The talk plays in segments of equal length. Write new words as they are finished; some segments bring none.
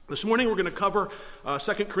This morning we're going to cover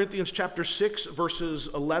 2 Corinthians chapter 6, verses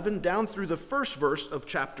 11 down through the first verse of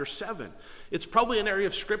chapter 7. It's probably an area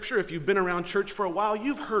of Scripture, if you've been around church for a while,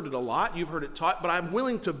 you've heard it a lot, you've heard it taught, but I'm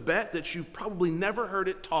willing to bet that you've probably never heard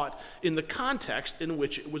it taught in the context in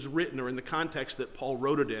which it was written or in the context that Paul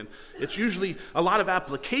wrote it in. It's usually a lot of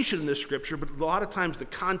application in this Scripture, but a lot of times the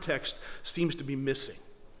context seems to be missing.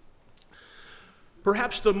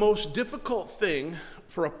 Perhaps the most difficult thing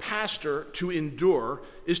for a pastor to endure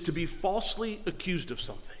is to be falsely accused of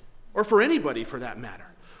something, or for anybody for that matter,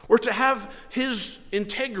 or to have his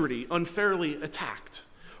integrity unfairly attacked,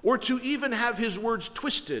 or to even have his words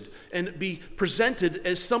twisted and be presented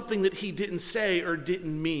as something that he didn't say or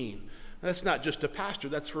didn't mean. That's not just a pastor,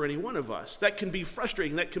 that's for any one of us. That can be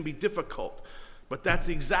frustrating, that can be difficult, but that's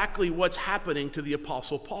exactly what's happening to the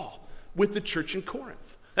Apostle Paul with the church in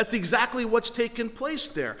Corinth. That's exactly what's taken place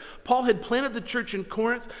there. Paul had planted the church in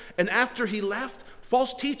Corinth, and after he left,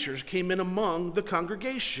 false teachers came in among the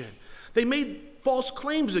congregation. They made false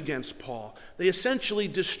claims against Paul. They essentially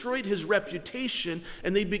destroyed his reputation,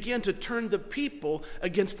 and they began to turn the people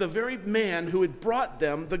against the very man who had brought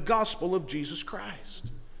them the gospel of Jesus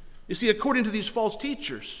Christ. You see, according to these false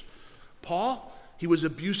teachers, Paul, he was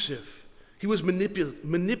abusive. He was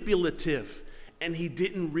manipulative. And he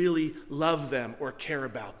didn't really love them or care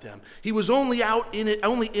about them. He was only in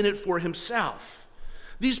it for himself.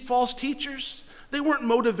 These false teachers, they weren't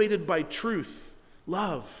motivated by truth,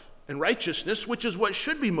 love, and righteousness, which is what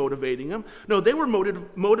should be motivating them. No, they were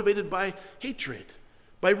motivated by hatred,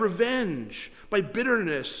 by revenge, by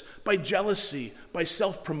bitterness, by jealousy, by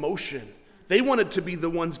self-promotion. They wanted to be the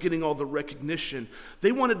ones getting all the recognition.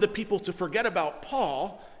 They wanted the people to forget about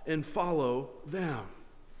Paul and follow them.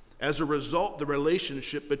 As a result, the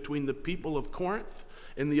relationship between the people of Corinth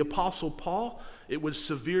and the Apostle Paul, it was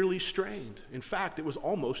severely strained. In fact, it was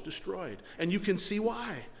almost destroyed. And you can see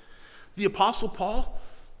why. The Apostle Paul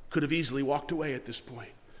could have easily walked away at this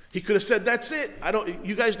point. He could have said, that's it.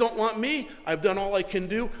 You guys don't want me. I've done all I can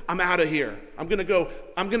do. I'm out of here. I'm going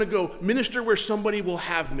to go minister where somebody will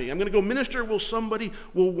have me. I'm going to go minister where somebody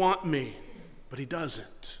will want me. But he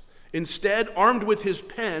doesn't. Instead, armed with his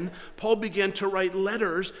pen, Paul began to write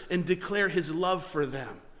letters and declare his love for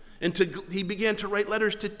them. He began to write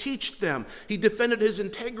letters to teach them. He defended his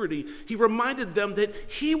integrity. He reminded them that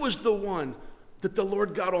he was the one that the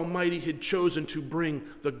Lord God Almighty had chosen to bring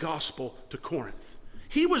the gospel to Corinth.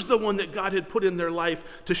 He was the one that God had put in their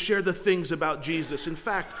life to share the things about Jesus. In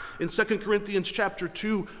fact, in 2 Corinthians chapter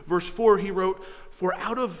 2, verse 4, he wrote, "For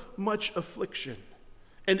out of much affliction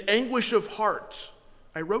and anguish of heart,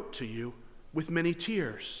 I wrote to you with many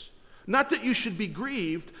tears, not that you should be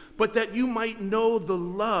grieved, but that you might know the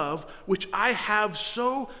love which I have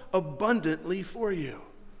so abundantly for you."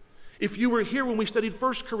 If you were here when we studied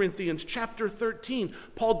 1 Corinthians chapter 13,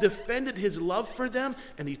 Paul defended his love for them,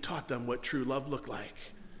 and he taught them what true love looked like.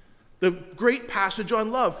 The great passage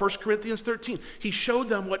on love, 1 Corinthians 13, he showed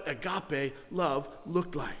them what agape love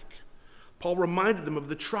looked like. Paul reminded them of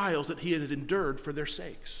the trials that he had endured for their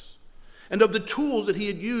sakes, and of the tools that he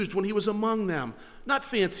had used when he was among them. Not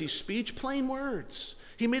fancy speech, plain words.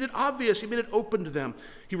 He made it obvious. He made it open to them.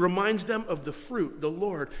 He reminds them of the fruit the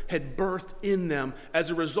Lord had birthed in them as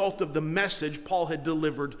a result of the message Paul had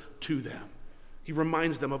delivered to them. He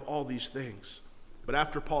reminds them of all these things. But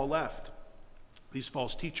after Paul left, these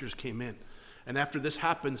false teachers came in. And after this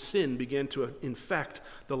happened, sin began to infect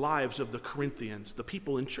the lives of the Corinthians, the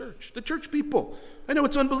people in church, the church people. I know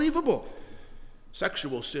it's unbelievable.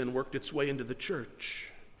 Sexual sin worked its way into the church.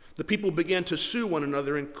 The people began to sue one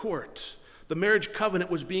another in court. The marriage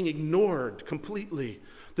covenant was being ignored completely.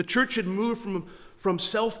 The church had moved from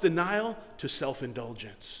self-denial to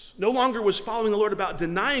self-indulgence. No longer was following the Lord about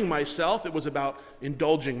denying myself, it was about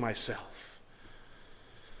indulging myself.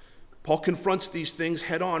 Paul confronts these things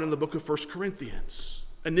head on in the book of 1 Corinthians.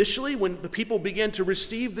 Initially, when the people began to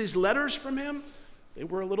receive these letters from him, they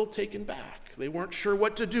were a little taken back. They weren't sure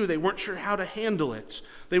what to do. They weren't sure how to handle it.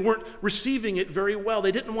 They weren't receiving it very well.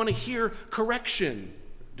 They didn't want to hear correction.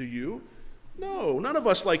 Do you? No, none of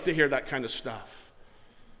us like to hear that kind of stuff.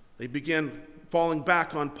 They began falling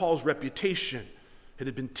back on Paul's reputation. It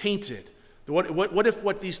had been tainted. What if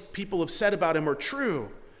what these people have said about him are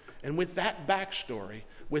true? And with that backstory,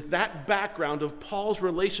 with that background of Paul's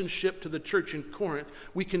relationship to the church in Corinth,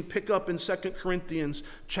 we can pick up in 2 Corinthians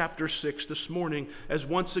chapter 6 this morning, as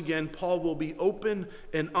once again Paul will be open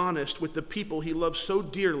and honest with the people he loves so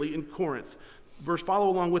dearly in Corinth. Follow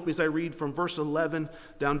along with me as I read from verse 11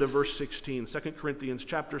 down to verse 16. 2 Corinthians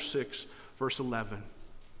chapter 6, verse 11.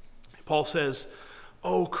 Paul says,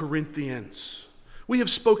 "O Corinthians, we have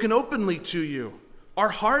spoken openly to you. Our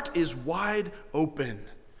heart is wide open.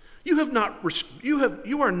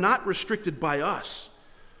 You are not restricted by us,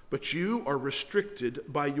 but you are restricted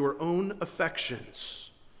by your own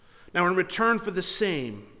affections. Now, in return for the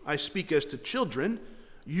same, I speak as to children,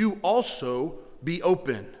 you also be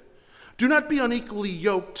open. Do not be unequally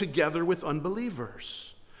yoked together with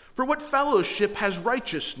unbelievers. For what fellowship has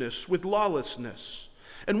righteousness with lawlessness?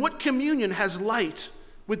 And what communion has light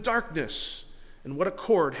with darkness? And what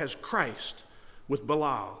accord has Christ with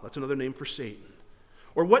Belial? That's another name for Satan.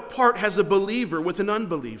 Or what part has a believer with an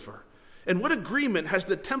unbeliever? And what agreement has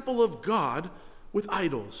the temple of God with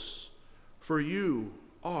idols? For you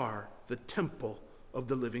are the temple of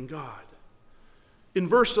the living God. In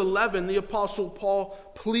verse 11, the Apostle Paul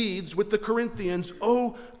pleads with the Corinthians.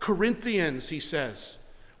 "O Corinthians," he says,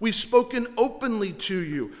 "we've spoken openly to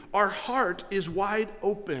you. Our heart is wide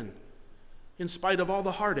open." In spite of all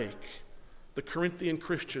the heartache the Corinthian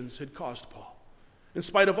Christians had caused Paul, in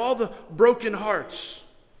spite of all the broken hearts,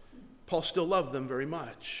 Paul still loved them very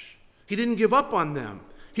much. He didn't give up on them.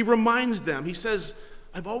 He reminds them. He says,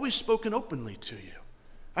 "I've always spoken openly to you.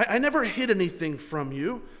 I never hid anything from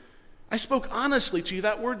you. I spoke honestly to you."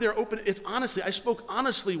 That word there, open, it's honestly. I spoke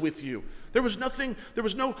honestly with you. There was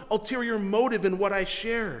no ulterior motive in what I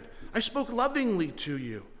shared. I spoke lovingly to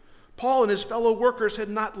you. Paul and his fellow workers had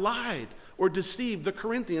not lied or deceived the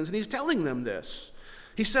Corinthians, and he's telling them this.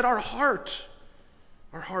 He said, our heart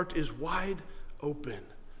is wide open.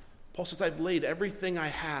 Paul says, I've laid everything I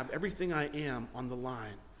have, everything I am on the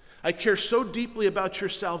line. I care so deeply about your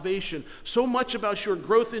salvation, so much about your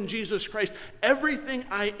growth in Jesus Christ. Everything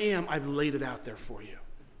I am, I've laid it out there for you.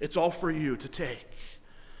 It's all for you to take.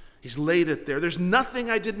 He's laid it there. There's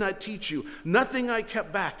nothing I did not teach you, nothing I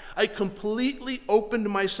kept back. I completely opened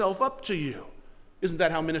myself up to you. Isn't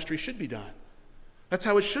that how ministry should be done? That's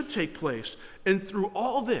how it should take place. And through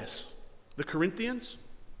all this, the Corinthians,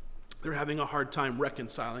 they're having a hard time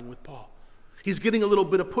reconciling with Paul. He's getting a little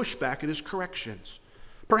bit of pushback at his corrections.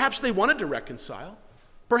 Perhaps they wanted to reconcile.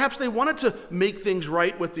 Perhaps they wanted to make things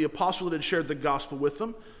right with the apostle that had shared the gospel with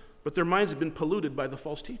them, but their minds had been polluted by the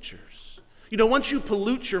false teachers. You know, once you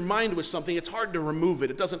pollute your mind with something, it's hard to remove it.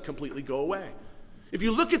 It doesn't completely go away. If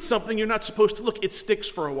you look at something you're not supposed to look, it sticks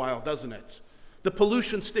for a while, doesn't it? The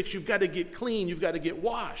pollution sticks. You've got to get clean. You've got to get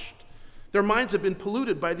washed. Their minds have been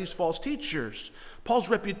polluted by these false teachers. Paul's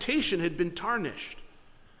reputation had been tarnished.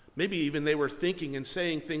 Maybe even they were thinking and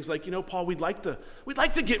saying things like, you know, Paul, we'd like to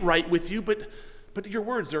get right with you, but your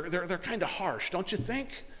words, they're kind of harsh, don't you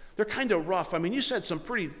think? They're kind of rough. I mean, you said some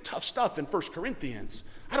pretty tough stuff in 1 Corinthians.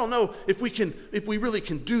 I don't know if we really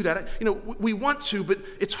can do that. You know, we want to, but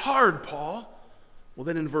it's hard, Paul. Well,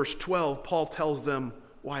 then in verse 12, Paul tells them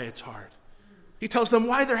why it's hard. He tells them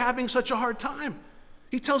why they're having such a hard time.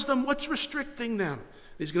 He tells them what's restricting them.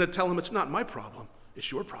 He's going to tell them it's not my problem,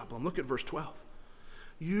 it's your problem. Look at verse 12.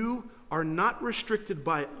 You are not restricted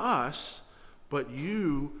by us, but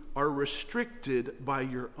you are restricted by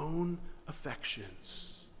your own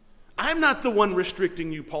affections. I'm not the one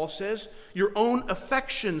restricting you, Paul says. Your own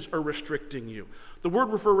affections are restricting you. The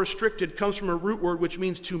word for restricted comes from a root word which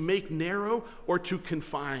means to make narrow or to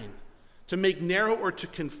confine. To make narrow or to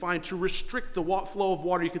confine, to restrict the flow of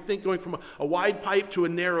water. You could think going from a wide pipe to a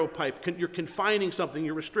narrow pipe. You're confining something,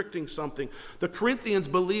 you're restricting something. The Corinthians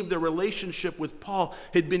believed their relationship with Paul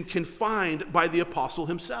had been confined by the apostle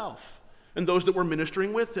himself and those that were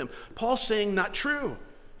ministering with him. Paul's saying, not true.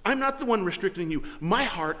 I'm not the one restricting you. My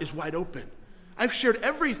heart is wide open. I've shared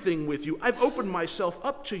everything with you. I've opened myself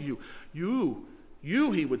up to you. You,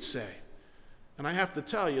 he would say. And I have to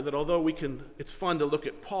tell you that although it's fun to look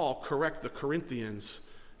at Paul correct the Corinthians,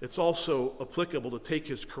 it's also applicable to take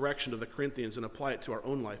his correction to the Corinthians and apply it to our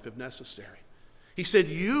own life if necessary. He said,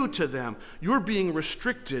 you to them, you're being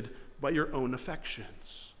restricted by your own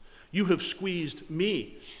affections. You have squeezed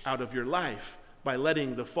me out of your life by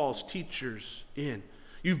letting the false teachers in.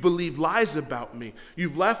 You've believed lies about me.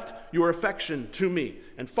 You've left your affection to me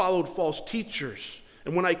and followed false teachers.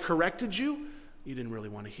 And when I corrected you, you didn't really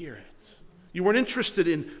want to hear it. You weren't interested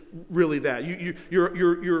in really that.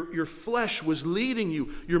 Your flesh was leading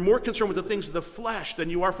you. You're more concerned with the things of the flesh than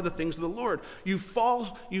you are for the things of the Lord. You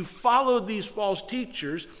followed these false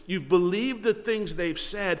teachers. You've believed the things they've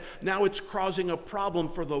said. Now it's causing a problem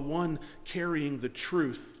for the one carrying the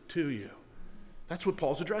truth to you. That's what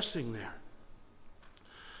Paul's addressing there.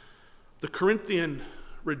 The Corinthian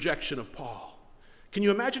rejection of Paul. Can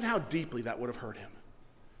you imagine how deeply that would have hurt him?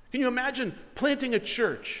 Can you imagine planting a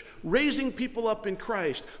church, raising people up in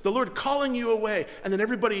Christ, the Lord calling you away, and then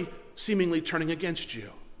everybody seemingly turning against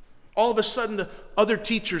you? All of a sudden, the other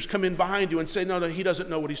teachers come in behind you and say, no, he doesn't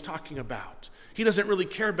know what he's talking about. He doesn't really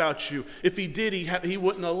care about you. If he did, he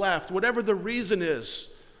wouldn't have left. Whatever the reason is,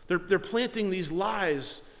 They're planting these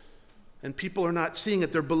lies, and people are not seeing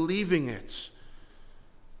it. They're believing it.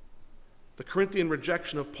 The Corinthian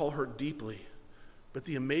rejection of Paul hurt deeply. But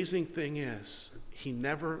the amazing thing is, he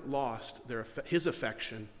never lost his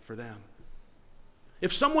affection for them.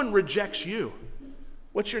 If someone rejects you,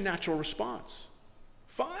 what's your natural response?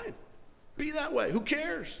 Fine. Be that way. Who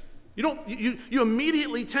cares? You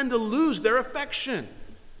immediately tend to lose their affection.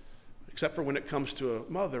 Except for when it comes to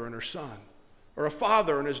a mother and her son, or a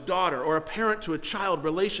father and his daughter, or a parent to a child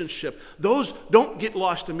relationship. Those don't get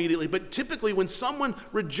lost immediately. But typically when someone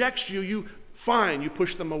rejects you, you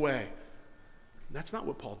push them away. That's not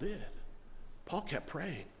what Paul did. Paul kept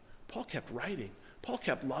praying. Paul kept writing. Paul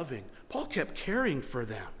kept loving. Paul kept caring for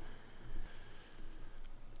them.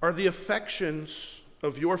 Are the affections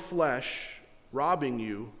of your flesh robbing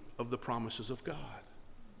you of the promises of God,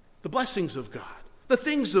 the blessings of God, the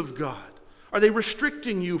things of God? Are they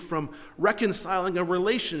restricting you from reconciling a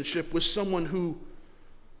relationship with someone who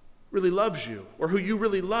really loves you, or who you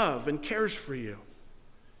really love and cares for you?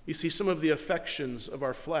 You see, some of the affections of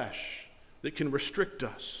our flesh that can restrict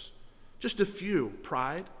us, just a few: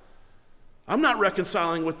 pride. I'm not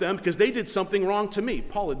reconciling with them because they did something wrong to me.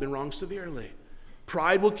 Paul had been wronged severely.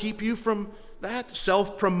 Pride will keep you from that.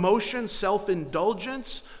 Self-promotion,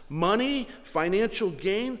 self-indulgence, money, financial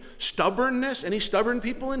gain, stubbornness. Any stubborn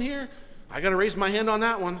people in here? I got to raise my hand on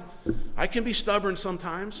that one. I can be stubborn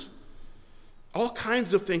sometimes. All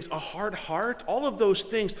kinds of things, a hard heart, all of those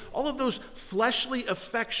things, all of those fleshly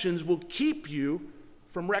affections will keep you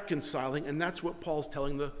from reconciling, and that's what Paul's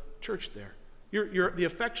telling the church there. The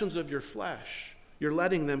affections of your flesh, you're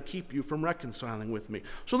letting them keep you from reconciling with me.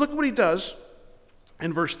 So look what he does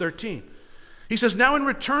in verse 13. He says, "Now in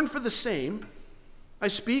return for the same, I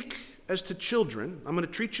speak as to children. I'm going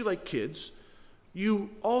to treat you like kids. You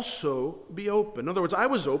also be open." In other words, I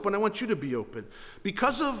was open. I want you to be open.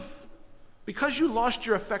 Because you lost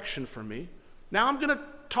your affection for me, now I'm going to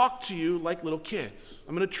talk to you like little kids.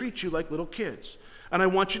 I'm going to treat you like little kids. And I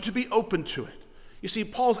want you to be open to it. You see,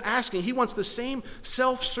 Paul's asking, he wants the same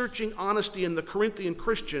self-searching honesty in the Corinthian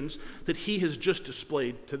Christians that he has just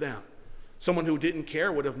displayed to them. Someone who didn't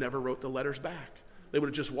care would have never wrote the letters back. They would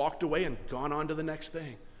have just walked away and gone on to the next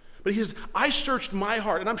thing. But he says, I searched my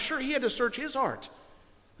heart, and I'm sure he had to search his heart.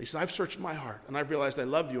 He said, I've searched my heart, and I've realized I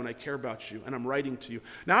love you and I care about you, and I'm writing to you.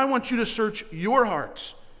 Now I want you to search your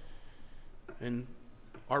hearts. And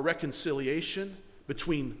our reconciliation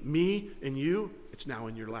between me and you, it's now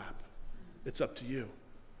in your lap. It's up to you.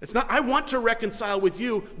 It's not, I want to reconcile with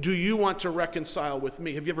you. Do you want to reconcile with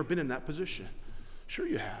me? Have you ever been in that position? Sure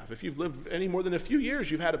you have. If you've lived any more than a few years,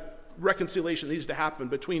 you've had a reconciliation that needs to happen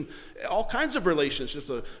between all kinds of relationships,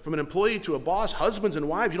 from an employee to a boss, husbands and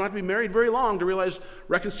wives. You don't have to be married very long to realize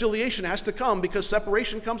reconciliation has to come, because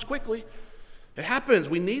separation comes quickly. It happens.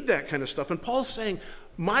 We need that kind of stuff. And Paul's saying,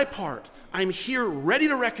 my part, I'm here ready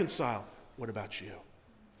to reconcile. What about you?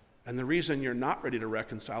 And the reason you're not ready to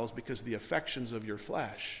reconcile is because the affections of your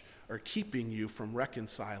flesh are keeping you from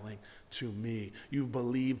reconciling to me. You've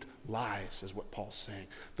believed lies, is what Paul's saying.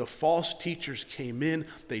 The false teachers came in,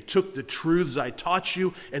 they took the truths I taught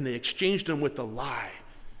you, and they exchanged them with the lie.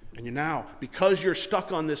 And you now, because you're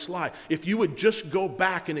stuck on this lie, if you would just go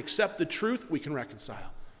back and accept the truth, we can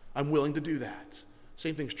reconcile. I'm willing to do that.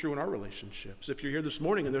 Same thing's true in our relationships. If you're here this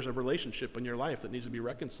morning and there's a relationship in your life that needs to be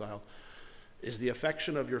reconciled, is the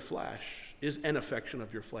affection of your flesh, is an affection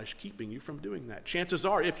of your flesh keeping you from doing that? Chances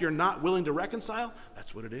are, if you're not willing to reconcile,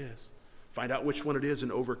 that's what it is. Find out which one it is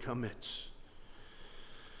and overcome it.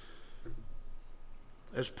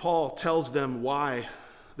 As Paul tells them why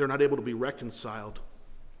they're not able to be reconciled,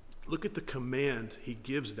 look at the command he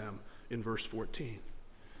gives them in verse 14.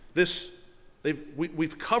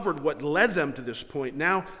 We've covered what led them to this point.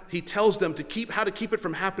 Now he tells them how to keep it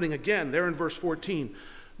from happening again. There in verse 14,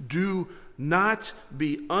 do not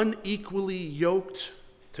be unequally yoked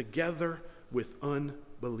together with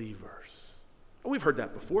unbelievers. Oh, we've heard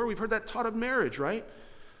that before. We've heard that taught of marriage, right?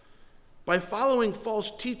 By following false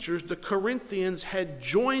teachers, the Corinthians had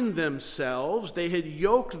joined themselves, they had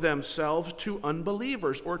yoked themselves to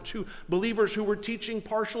unbelievers, or to believers who were teaching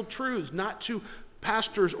partial truths, not to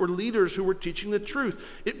pastors or leaders who were teaching the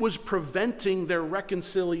truth. It was preventing their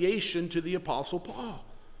reconciliation to the Apostle Paul.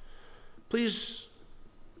 Please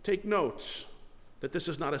take notes that this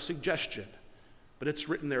is not a suggestion, but it's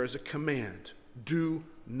written there as a command. Do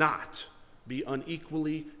not be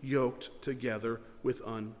unequally yoked together with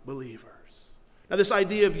unbelievers. Now, this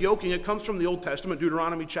idea of yoking, it comes from the Old Testament,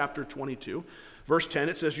 Deuteronomy chapter 22. Verse 10,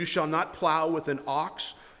 it says, you shall not plow with an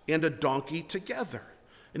ox and a donkey together.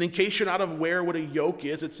 And in case you're not aware what a yoke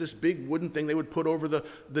is, it's this big wooden thing they would put over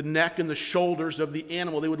the neck and the shoulders of the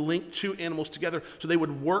animal. They would link two animals together so they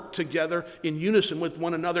would work together in unison with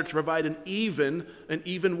one another to provide an even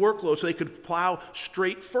workload so they could plow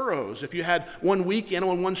straight furrows. If you had one weak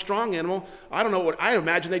animal and one strong animal, I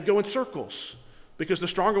imagine they'd go in circles because the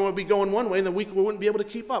stronger one would be going one way and the weaker one wouldn't be able to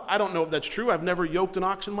keep up. I don't know if that's true. I've never yoked an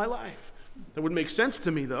ox in my life. That would make sense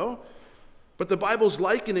to me, though. But the Bible's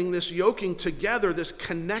likening this yoking together, this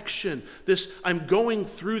connection, this I'm going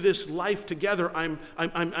through this life together.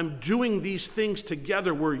 I'm doing these things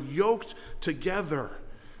together. We're yoked together.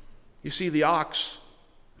 You see, the ox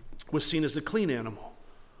was seen as the clean animal.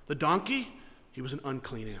 The donkey, he was an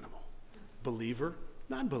unclean animal. Believer,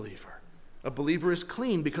 non-believer. A believer is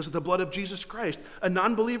clean because of the blood of Jesus Christ. A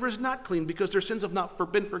non-believer is not clean because their sins have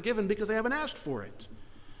not been forgiven because they haven't asked for it.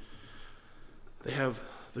 They have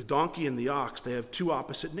the donkey and the ox, they have two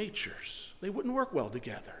opposite natures. They wouldn't work well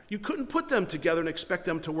together. You couldn't put them together and expect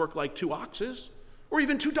them to work like two oxes, or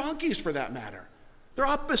even two donkeys for that matter. They're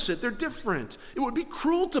opposite, they're different. It would be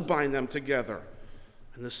cruel to bind them together.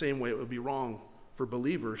 In the same way, it would be wrong for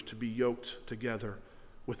believers to be yoked together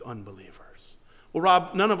with unbelievers. Well,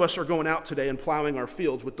 Rob, none of us are going out today and plowing our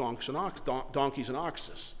fields with donkeys and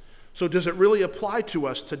oxes. So does it really apply to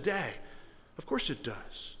us today? Of course it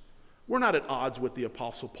does. We're not at odds with the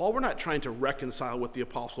Apostle Paul. We're not trying to reconcile with the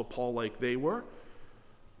Apostle Paul like they were.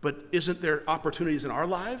 But isn't there opportunities in our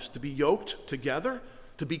lives to be yoked together,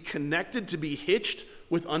 to be connected, to be hitched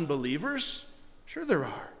with unbelievers? Sure there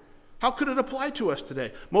are. How could it apply to us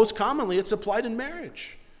today? Most commonly, it's applied in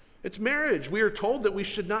marriage. It's marriage. We are told that we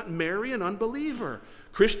should not marry an unbeliever.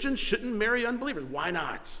 Christians shouldn't marry unbelievers. Why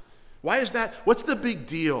not? Why is that? What's the big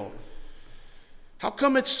deal? How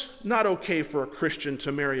come it's not okay for a Christian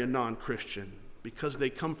to marry a non-Christian? Because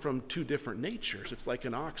they come from two different natures. It's like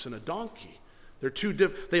an ox and a donkey.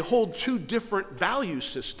 They hold two different value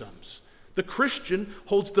systems. The Christian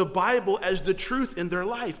holds the Bible as the truth in their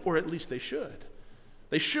life, or at least they should.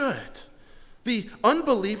 They should. The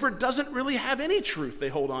unbeliever doesn't really have any truth they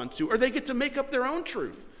hold on to, or they get to make up their own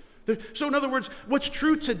truth. So in other words, what's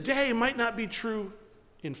true today might not be true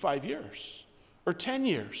in 5 years, or 10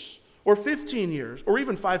 years, or 15 years, or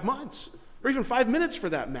even 5 months, or even 5 minutes for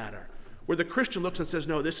that matter, where the Christian looks and says,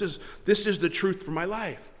 no, this is the truth for my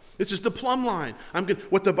life. This is the plumb line.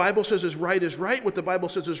 What the Bible says is right. What the Bible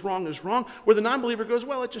says is wrong is wrong. Where the non-believer goes,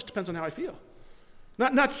 well, it just depends on how I feel.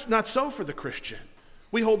 Not so for the Christian.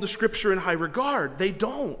 We hold the Scripture in high regard. They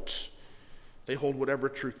don't. They hold whatever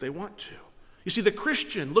truth they want to. You see, the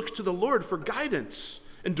Christian looks to the Lord for guidance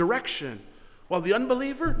and direction, while the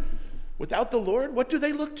unbeliever, without the Lord, what do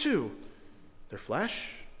they look to? Their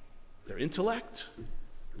flesh, their intellect,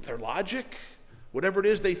 their logic, whatever it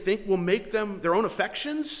is they think will make them their own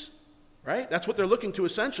affections, right? That's what they're looking to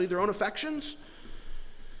essentially, their own affections.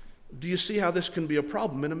 Do you see how this can be a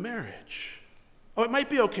problem in a marriage? Oh, it might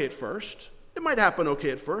be okay at first. It might happen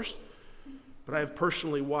okay at first. But I have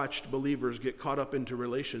personally watched believers get caught up into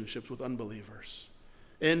relationships with unbelievers.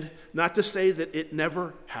 And not to say that it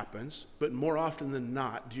never happens, but more often than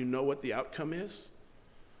not, do you know what the outcome is?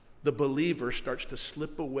 The believer starts to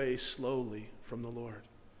slip away slowly from the Lord.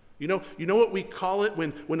 You know what we call it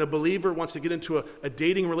when a believer wants to get into a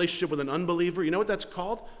dating relationship with an unbeliever? You know what that's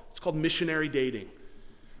called? It's called missionary dating.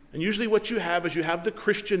 And usually what you have is you have the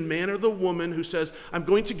Christian man or the woman who says, I'm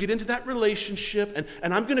going to get into that relationship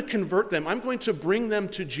and I'm going to convert them. I'm going to bring them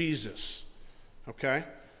to Jesus. Okay?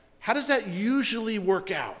 How does that usually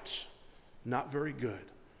work out? Not very good.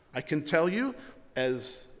 I can tell you,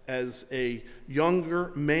 as a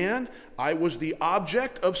younger man, I was the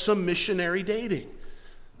object of some missionary dating.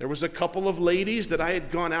 There was a couple of ladies that I had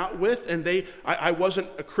gone out with, and I wasn't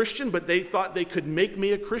a Christian, but they thought they could make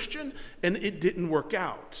me a Christian, and it didn't work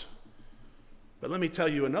out. But let me tell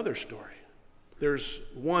you another story. There's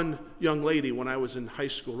one young lady when I was in high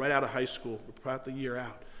school, right out of high school, about the year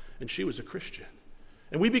out, and she was a Christian.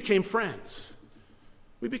 And we became friends.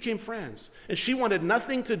 And she wanted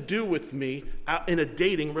nothing to do with me in a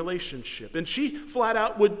dating relationship. And she flat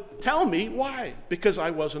out would tell me why. Because I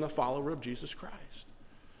wasn't a follower of Jesus Christ.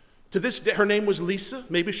 To this day, her name was Lisa.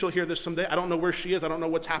 Maybe she'll hear this someday. I don't know where she is. I don't know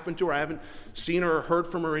what's happened to her. I haven't seen her or heard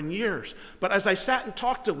from her in years. But as I sat and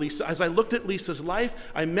talked to Lisa, as I looked at Lisa's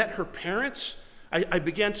life, I met her parents. I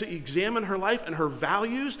began to examine her life and her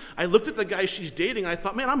values. I looked at the guy she's dating, and I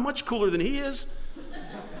thought, man, I'm much cooler than he is.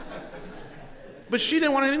 But she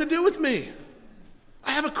didn't want anything to do with me.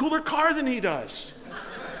 I have a cooler car than he does.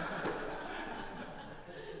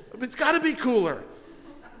 But it's got to be cooler.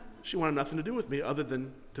 She wanted nothing to do with me other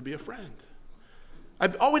than to be a friend.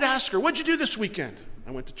 I would ask her, what'd you do this weekend?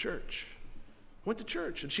 I went to church. Went to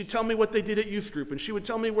church, and she'd tell me what they did at youth group, and she would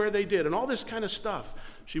tell me where they did, and all this kind of stuff.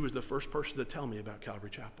 She was the first person to tell me about Calvary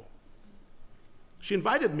Chapel. She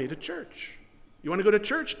invited me to church. You want to go to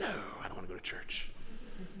church? No, I don't want to go to church.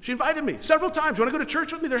 She invited me several times. You want to go to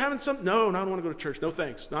church with me? They're having some. No, I don't want to go to church. No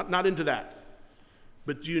thanks. Not into that.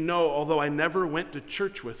 But do you know, although I never went to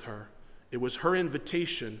church with her, it was her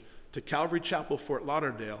invitation to Calvary Chapel, Fort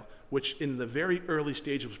Lauderdale, which in the very early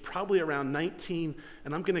stage, it was probably around around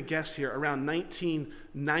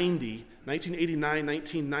 1989,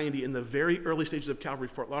 1990, in the very early stages of Calvary,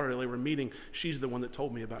 Fort Lauderdale, they were meeting. She's the one that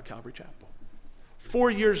told me about Calvary Chapel.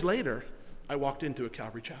 4 years later, I walked into a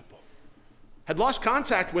Calvary Chapel. Had lost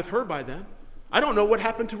contact with her by then. I don't know what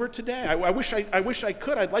happened to her today. I wish I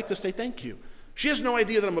could. I'd like to say thank you. She has no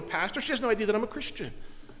idea that I'm a pastor. She has no idea that I'm a Christian.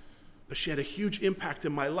 But she had a huge impact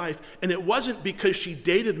in my life. And it wasn't because she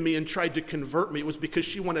dated me and tried to convert me. It was because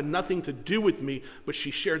she wanted nothing to do with me, but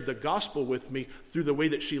she shared the gospel with me through the way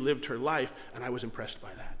that she lived her life, and I was impressed by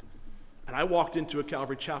that. And I walked into a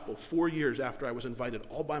Calvary Chapel 4 years after I was invited,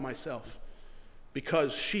 all by myself,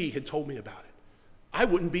 because she had told me about it. I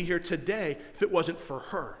wouldn't be here today if it wasn't for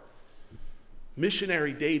her.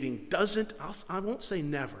 Missionary dating doesn't, I won't say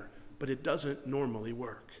never, but it doesn't normally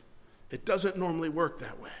work. It doesn't normally work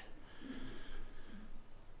that way.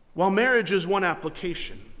 While marriage is one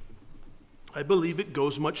application, I believe it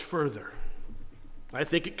goes much further. I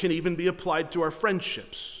think it can even be applied to our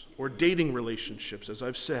friendships or dating relationships, as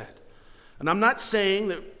I've said. And I'm not saying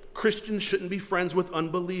that Christians shouldn't be friends with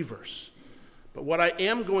unbelievers. But what I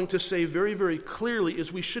am going to say very, very clearly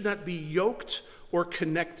is we should not be yoked or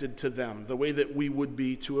connected to them the way that we would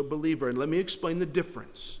be to a believer. And let me explain the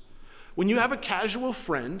difference. When you have a casual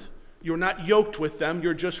friend, you're not yoked with them,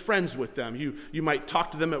 you're just friends with them. You might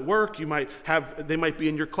talk to them at work, they might be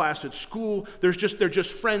in your class at school, they're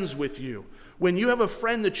just friends with you. When you have a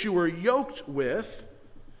friend that you are yoked with,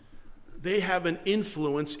 they have an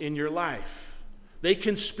influence in your life. They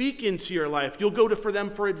can speak into your life. You'll go for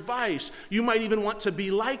them for advice. You might even want to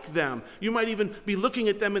be like them. You might even be looking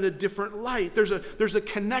at them in a different light. There's a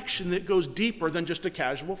connection that goes deeper than just a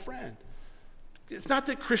casual friend. It's not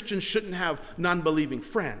that Christians shouldn't have non-believing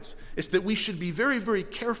friends. It's that we should be very, very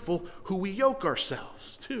careful who we yoke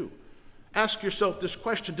ourselves to. Ask yourself this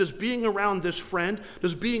question: does being around this friend,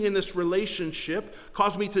 does being in this relationship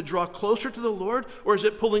cause me to draw closer to the Lord, or is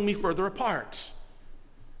it pulling me further apart?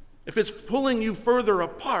 If it's pulling you further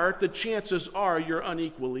apart, the chances are you're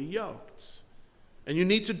unequally yoked. And you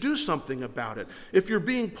need to do something about it. If you're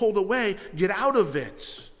being pulled away, get out of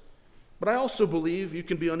it. But I also believe you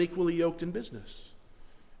can be unequally yoked in business.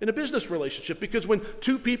 In a business relationship, because when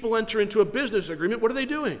two people enter into a business agreement, what are they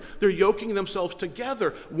doing? They're yoking themselves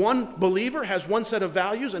together. One believer has one set of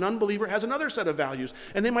values, an unbeliever has another set of values.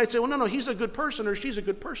 And they might say, well, no, he's a good person or she's a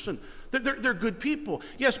good person. They're good people.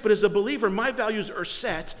 Yes, but as a believer, my values are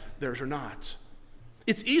set, theirs are not.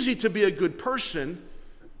 It's easy to be a good person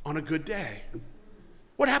on a good day.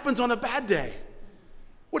 What happens on a bad day?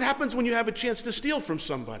 What happens when you have a chance to steal from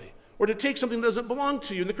somebody? Or to take something that doesn't belong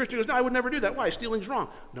to you. And the Christian goes, no, I would never do that. Why? Stealing's wrong.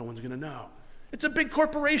 No one's going to know. It's a big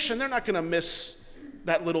corporation. They're not going to miss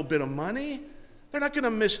that little bit of money. They're not going to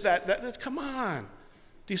miss that. Come on.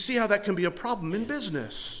 Do you see how that can be a problem in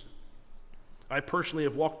business? I personally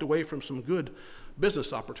have walked away from some good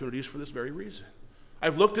business opportunities for this very reason.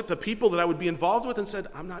 I've looked at the people that I would be involved with and said,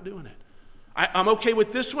 I'm not doing it. I'm okay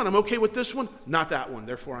with this one. I'm okay with this one. Not that one.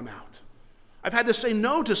 Therefore, I'm out. I've had to say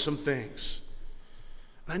no to some things.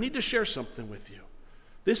 I need to share something with you.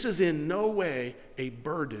 This is in no way a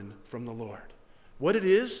burden from the Lord. What it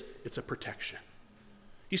is, it's a protection.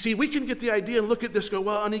 You see, we can get the idea and look at this and go,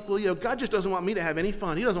 well, unequally, God just doesn't want me to have any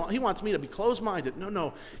fun. He wants me to be closed-minded.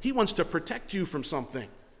 No. He wants to protect you from something.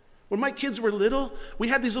 When my kids were little, we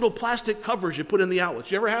had these little plastic covers you put in the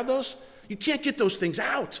outlets. You ever have those? You can't get those things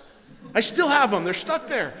out. I still have them. They're stuck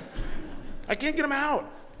there. I can't get them out.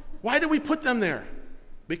 Why do we put them there?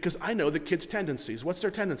 Because I know the kids' tendencies. What's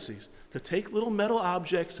their tendencies? To take little metal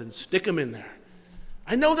objects and stick them in there.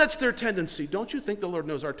 I know that's their tendency. Don't you think the Lord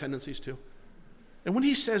knows our tendencies too? And when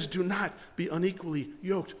he says do not be unequally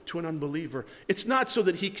yoked to an unbeliever, it's not so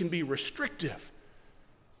that he can be restrictive.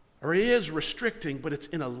 Or he is restricting, but it's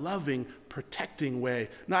in a loving, protecting way.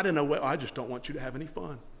 Not in a way, I just don't want you to have any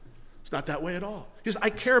fun. It's not that way at all. He says,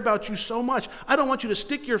 I care about you so much. I don't want you to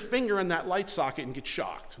stick your finger in that light socket and get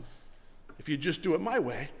shocked. If you just do it my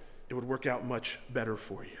way, it would work out much better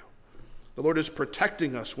for you. The Lord is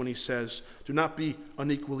protecting us when he says, do not be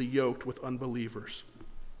unequally yoked with unbelievers.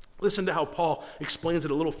 Listen to how Paul explains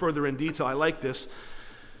it a little further in detail. I like this.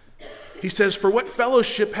 He says, for what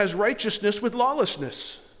fellowship has righteousness with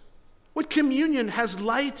lawlessness? What communion has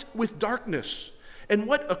light with darkness? And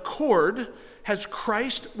what accord has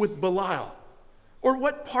Christ with Belial? Or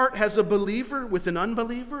what part has a believer with an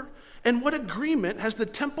unbeliever? And what agreement has the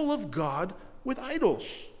temple of God with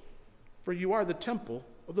idols? For you are the temple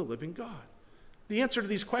of the living God. The answer to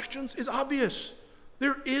these questions is obvious.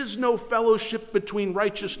 There is no fellowship between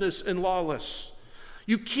righteousness and lawless.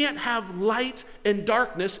 You can't have light and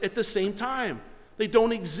darkness at the same time. They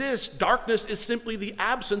don't exist. Darkness is simply the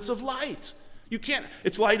absence of light. You can't,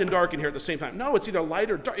 it's light and dark in here at the same time. No, it's either light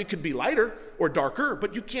or dark. It could be lighter or darker,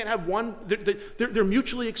 but you can't have one. They're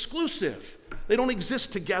mutually exclusive. They don't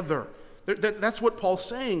exist together. That's what Paul's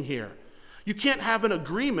saying here. You can't have an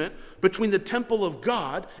agreement between the temple of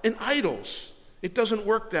God and idols. It doesn't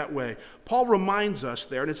work that way. Paul reminds us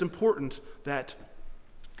there, and it's important that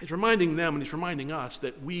he's reminding them and he's reminding us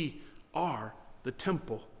that we are the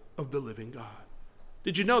temple of the living God.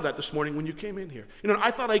 Did you know that this morning when you came in here? I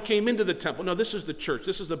thought I came into the temple. No, this is the church.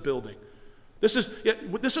 This is a building. This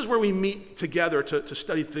is where we meet together to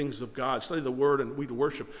study things of God, study the Word, and we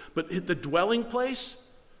worship. But the dwelling place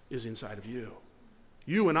is inside of you.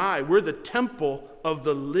 You and I, we're the temple of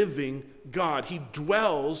the living God. He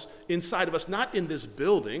dwells inside of us, not in this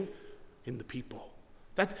building, in the people.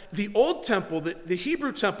 The old temple, the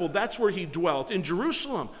Hebrew temple, that's where he dwelt. In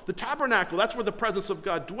Jerusalem, the tabernacle, that's where the presence of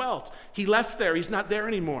God dwelt. He left there. He's not there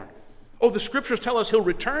anymore. Oh, the scriptures tell us he'll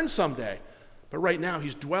return someday. But right now,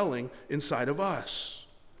 he's dwelling inside of us.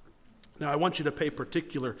 Now, I want you to pay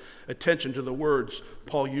particular attention to the words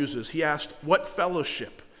Paul uses. He asked, what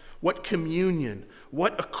fellowship, what communion,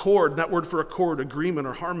 what accord, that word for accord, agreement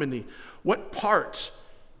or harmony, what part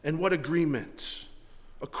and what agreement?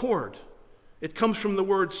 Accord. It comes from the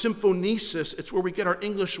word symphonesis. It's where we get our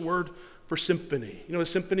English word for symphony. You know what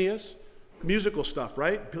a symphony is? Musical stuff,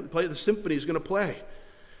 right? The symphony is going to play.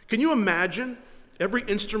 Can you imagine every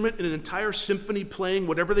instrument in an entire symphony playing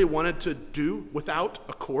whatever they wanted to do without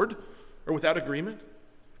a chord or without agreement?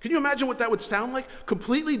 Can you imagine what that would sound like?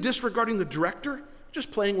 Completely disregarding the director,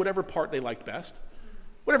 just playing whatever part they liked best.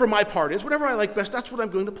 Whatever my part is, whatever I like best, that's what I'm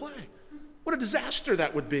going to play. What a disaster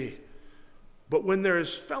that would be. But when there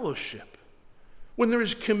is fellowship, when there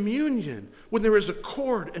is communion, when there is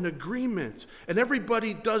accord and agreement, and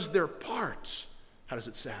everybody does their parts, how does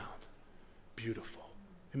it sound? Beautiful.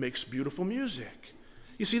 It makes beautiful music.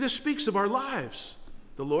 You see, this speaks of our lives.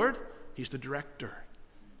 The Lord, he's the director.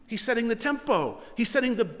 He's setting the tempo. He's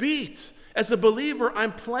setting the beat. As a believer,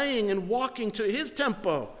 I'm playing and walking to his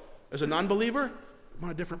tempo. As a non-believer, I'm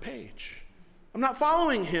on a different page. I'm not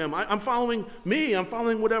following him. I'm following me. I'm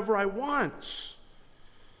following whatever I want.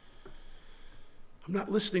 I'm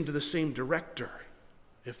not listening to the same director.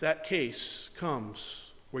 If that case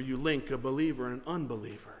comes where you link a believer and an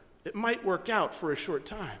unbeliever, it might work out for a short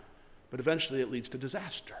time, but eventually it leads to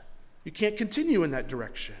disaster. You can't continue in that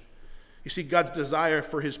direction. You see, God's desire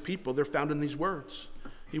for his people, they're found in these words.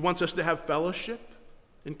 He wants us to have fellowship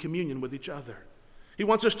and communion with each other. He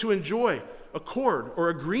wants us to enjoy accord or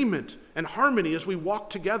agreement and harmony as we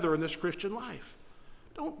walk together in this Christian life.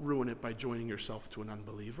 Don't ruin it by joining yourself to an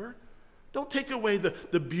unbeliever. Don't take away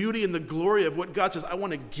the beauty and the glory of what God says, I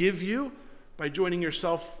want to give you by joining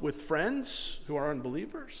yourself with friends who are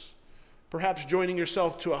unbelievers. Perhaps joining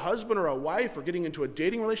yourself to a husband or a wife or getting into a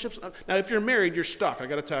dating relationship. Now, if you're married, you're stuck, I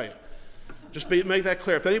got to tell you. Just make that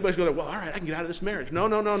clear. If anybody's going to, well, all right, I can get out of this marriage.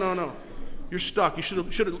 No. You're stuck. You should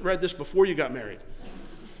have read this before you got married.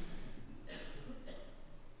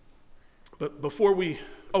 But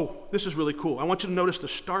this is really cool. I want you to notice the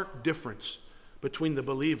stark difference between the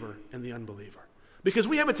believer and the unbeliever. Because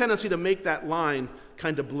we have a tendency to make that line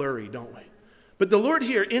kind of blurry, don't we? But the Lord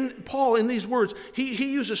here, Paul, in these words,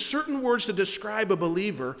 he uses certain words to describe a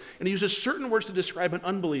believer, and he uses certain words to describe an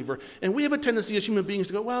unbeliever. And we have a tendency as human beings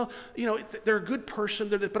to go, well, they're a good person,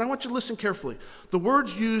 but I want you to listen carefully. The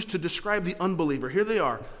words used to describe the unbeliever, here they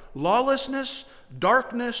are: lawlessness,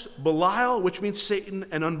 darkness, Belial, which means Satan,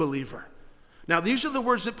 and unbeliever. Now, these are the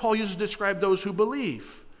words that Paul uses to describe those who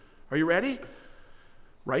believe. Are you ready?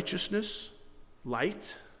 Righteousness,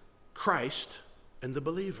 light, Christ, and the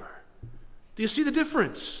believer. Do you see the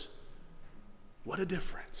difference? What a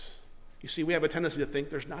difference. You see, we have a tendency to think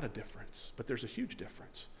there's not a difference, but there's a huge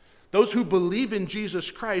difference. Those who believe in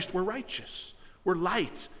Jesus Christ, we're righteous. We're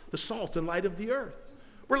light, the salt and light of the earth.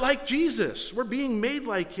 We're like Jesus. We're being made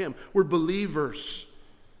like him. We're believers.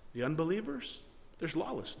 The unbelievers, there's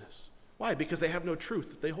lawlessness. Why? Because they have no truth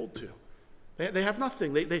that they hold to. They have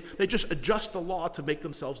nothing. They just adjust the law to make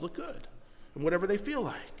themselves look good and whatever they feel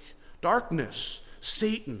like. Darkness,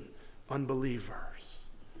 Satan, unbelievers.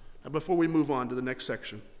 Now, before we move on to the next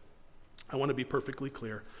section, I want to be perfectly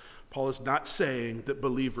clear. Paul is not saying that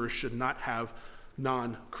believers should not have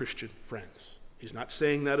non-Christian friends. He's not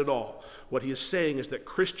saying that at all. What he is saying is that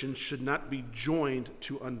Christians should not be joined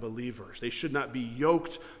to unbelievers. They should not be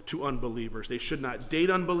yoked to unbelievers. They should not date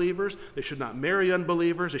unbelievers. They should not marry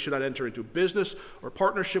unbelievers. They should not enter into business or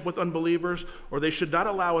partnership with unbelievers, or they should not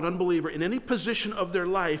allow an unbeliever in any position of their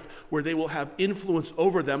life where they will have influence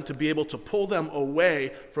over them to be able to pull them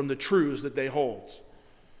away from the truths that they hold.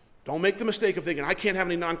 Don't make the mistake of thinking, I can't have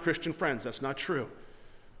any non-Christian friends. That's not true.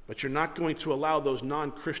 But you're not going to allow those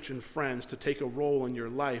non-Christian friends to take a role in your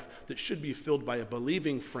life that should be filled by a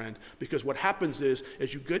believing friend. Because what happens is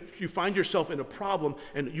you find yourself in a problem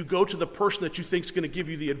and you go to the person that you think is going to give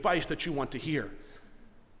you the advice that you want to hear.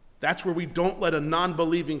 That's where we don't let a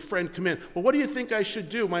non-believing friend come in. Well, what do you think I should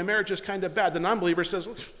do? My marriage is kind of bad. The non-believer says,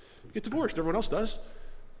 well, get divorced. Everyone else does.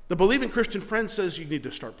 The believing Christian friend says you need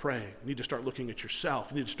to start praying. You need to start looking at yourself.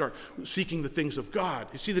 You need to start seeking the things of God.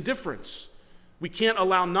 You see the difference? We can't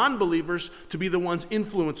allow non-believers to be the ones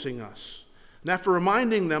influencing us. And after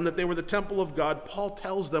reminding them that they were the temple of God, Paul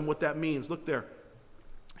tells them what that means. Look there.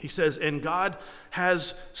 He says, and God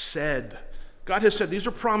has said, these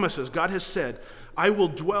are promises. God has said, I will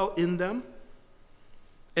dwell in them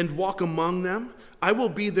and walk among them. I will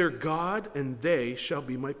be their God, and they shall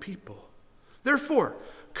be my people. Therefore,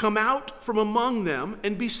 come out from among them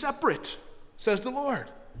and be separate, says the Lord.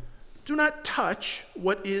 Do not touch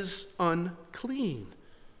what is unclean,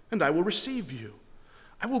 and I will receive you.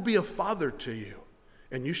 I will be a father to you,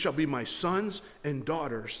 and you shall be my sons and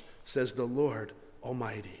daughters, says the Lord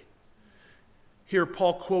Almighty. Here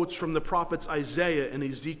Paul quotes from the prophets Isaiah and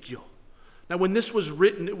Ezekiel. Now when this was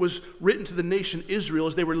written, it was written to the nation Israel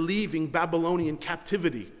as they were leaving Babylonian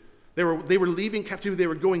captivity. They were leaving captivity, they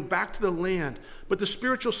were going back to the land. But the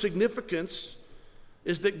spiritual significance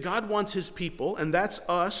is that God wants his people, and that's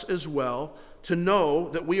us as well, to know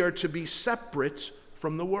that we are to be separate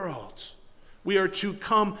from the world. We are to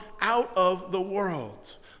come out of the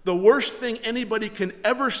world. The worst thing anybody can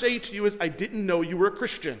ever say to you is, I didn't know you were a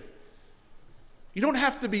Christian. You don't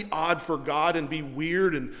have to be odd for God and be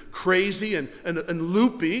weird and crazy and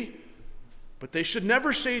loopy. But they should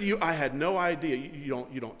never say to you, I had no idea. You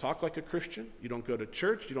don't talk like a Christian. You don't go to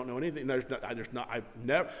church. You don't know anything.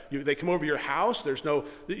 They come over your house. There's no,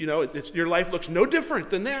 your life looks no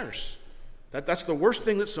different than theirs. That's the worst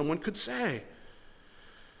thing that someone could say.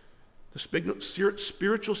 The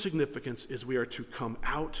spiritual significance is we are to come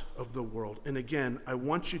out of the world. And again, I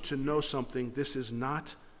want you to know something. This is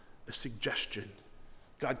not a suggestion.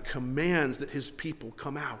 God commands that his people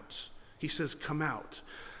come out. He says, come out.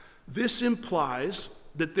 This implies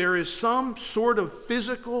that there is some sort of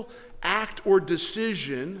physical act or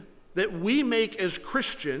decision that we make as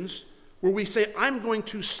Christians where we say, I'm going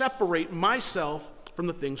to separate myself from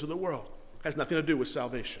the things of the world. It has nothing to do with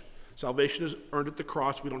salvation. Salvation is earned at the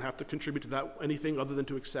cross. We don't have to contribute to that anything other than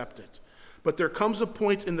to accept it. But there comes a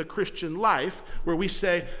point in the Christian life where we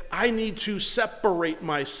say, I need to separate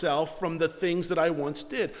myself from the things that I once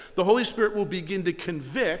did. The Holy Spirit will begin to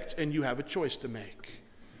convict, and you have a choice to make.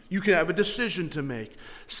 You can have a decision to make.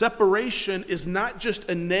 Separation is not just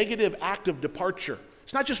a negative act of departure.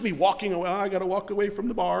 It's not just me walking away. Oh, I got to walk away from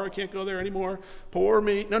the bar. I can't go there anymore. Poor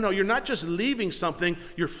me. No, you're not just leaving something.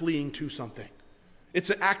 You're fleeing to something. It's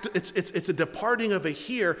an act. It's a departing of a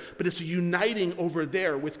here, but it's a uniting over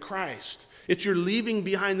there with Christ. It's you're leaving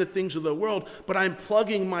behind the things of the world, but I'm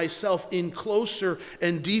plugging myself in closer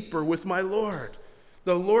and deeper with my Lord.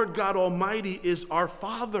 The Lord God Almighty is our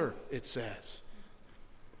Father, it says.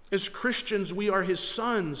 As Christians, we are his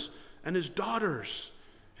sons and his daughters,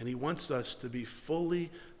 and he wants us to be fully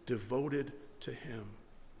devoted to him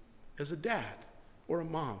as a dad or a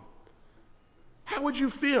mom. How would you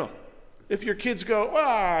feel if your kids go, well,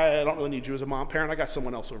 I don't really need you as a mom, parent, I got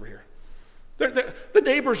someone else over here. The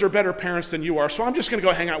neighbors are better parents than you are, so I'm just going to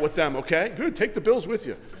go hang out with them, okay? Good, take the bills with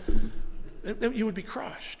you. You would be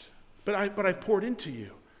crushed. But I've poured into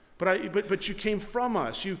you. But you came from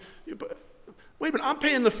us. Wait a minute, I'm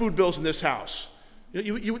paying the food bills in this house.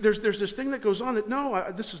 There's this thing that goes on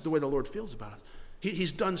that, this is the way the Lord feels about it.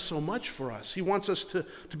 He's done so much for us. He wants us to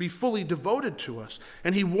be fully devoted to us.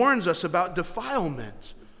 And he warns us about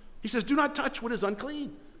defilement. He says, do not touch what is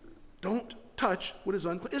unclean. Don't touch what is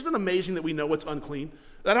unclean. Isn't it amazing that we know what's unclean?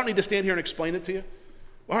 I don't need to stand here and explain it to you.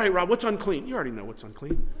 All right, Rob, what's unclean? You already know what's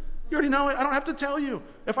unclean. You already know it. I don't have to tell you.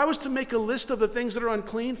 If I was to make a list of the things that are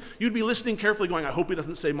unclean, you'd be listening carefully going, I hope he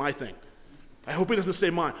doesn't say my thing. I hope he doesn't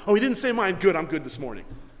say mine. Oh, he didn't say mine. Good, I'm good this morning.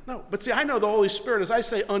 No, but see, I know the Holy Spirit. As I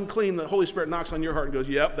say unclean, the Holy Spirit knocks on your heart and goes,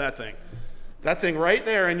 yep, that thing. That thing right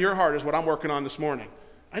there in your heart is what I'm working on this morning.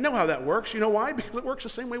 I know how that works. You know why? Because it works the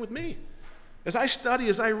same way with me. As I study,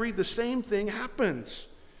 as I read, the same thing happens.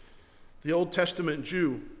 The Old Testament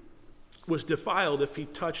Jew was defiled if he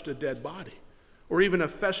touched a dead body or even a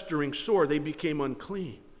festering sore. They became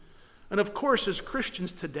unclean. And of course, as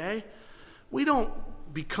Christians today, we don't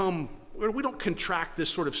contract this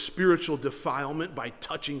sort of spiritual defilement by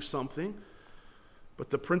touching something, but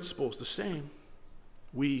the principle is the same.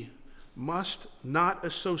 We must not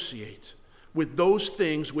associate with those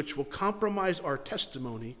things which will compromise our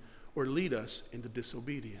testimony or lead us into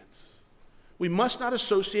disobedience. We must not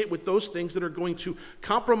associate with those things that are going to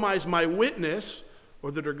compromise my witness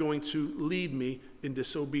or that are going to lead me in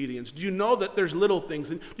disobedience. Do you know that there's little things,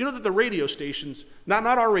 and do you know that the radio stations, not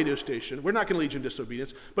our radio station, we're not going to lead you in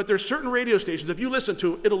disobedience, but there's certain radio stations, if you listen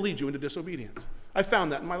to, it'll lead you into disobedience. I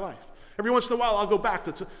found that in my life. Every once in a while, I'll go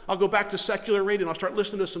back to secular radio and I'll start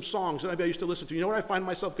listening to some songs that I used to listen to. You know where I find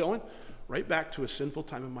myself going? Right back to a sinful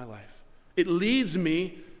time in my life. It leads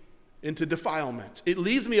me into defilement. It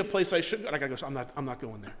leads me a place I shouldn't. I gotta go. I'm not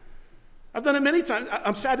going there. I've done it many times.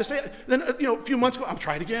 I'm sad to say it. Then a few months ago, I'll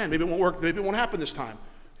try it again. Maybe it won't work. Maybe it won't happen this time.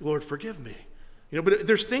 Lord, forgive me. But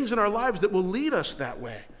there's things in our lives that will lead us that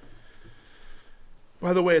way.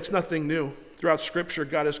 By the way, it's nothing new. Throughout Scripture,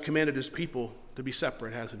 God has commanded his people to be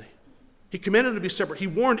separate, hasn't he? He commanded them to be separate. He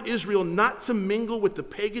warned Israel not to mingle with the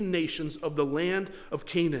pagan nations of the land of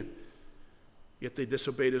Canaan. Yet they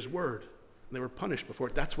disobeyed his word, and they were punished before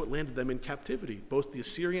it. That's what landed them in captivity, both the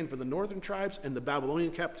Assyrian for the northern tribes and the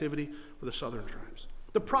Babylonian captivity for the southern tribes.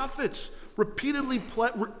 The prophets repeatedly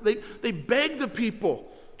they begged the people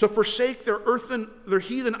to forsake their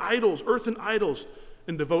heathen idols, earthen idols,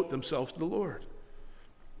 and devote themselves to the Lord.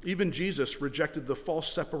 Even Jesus rejected the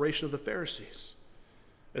false separation of the Pharisees,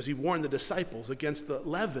 as he warned the disciples against the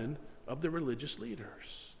leaven of the religious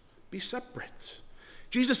leaders. Be separate.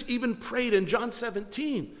 Jesus even prayed in John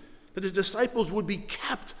 17 that his disciples would be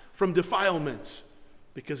kept from defilement,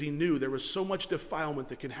 because he knew there was so much defilement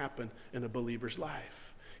that can happen in a believer's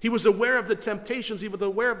life. He was aware of the temptations. He was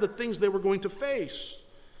aware of the things they were going to face.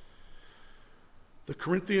 The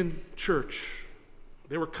Corinthian church,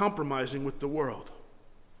 they were compromising with the world.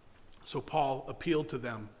 So Paul appealed to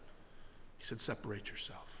them. He said, separate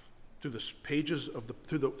yourself. Through the pages of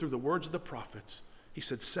through the words of the prophets, he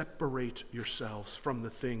said, separate yourselves from the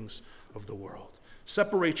things of the world.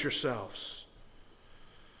 Separate yourselves.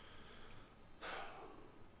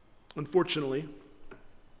 Unfortunately,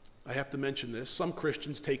 I have to mention this, some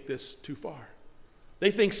Christians take this too far. They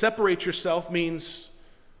think separate yourself means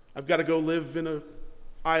I've got to go live in an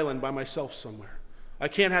island by myself somewhere. I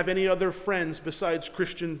can't have any other friends besides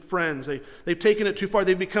Christian friends. They've taken it too far.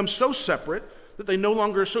 They've become so separate that they no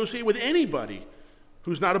longer associate with anybody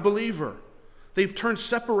who's not a believer. They've turned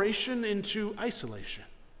separation into isolation.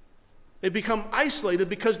 They've become isolated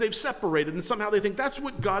because they've separated, and somehow they think that's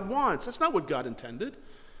what God wants. That's not what God intended.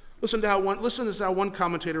 Listen to how one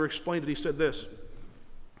commentator explained it. He said this.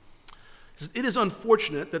 He says, it is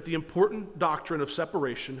unfortunate that the important doctrine of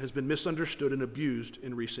separation has been misunderstood and abused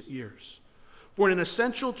in recent years. For in an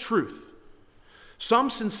essential truth,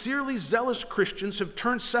 some sincerely zealous Christians have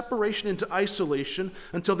turned separation into isolation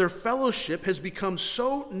until their fellowship has become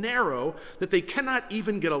so narrow that they cannot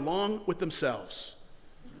even get along with themselves.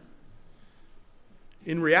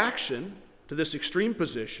 In reaction to this extreme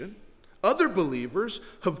position, other believers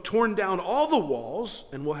have torn down all the walls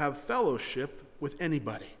and will have fellowship with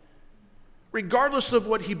anybody, regardless of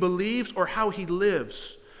what he believes or how he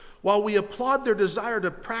lives. While we applaud their desire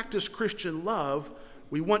to practice Christian love,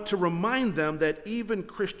 we want to remind them that even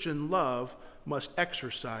Christian love must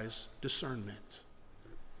exercise discernment.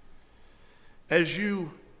 As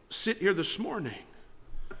you sit here this morning,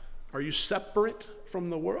 are you separate from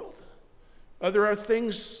the world? Are there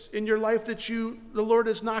things in your life that the Lord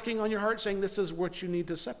is knocking on your heart saying this is what you need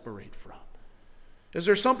to separate from? Is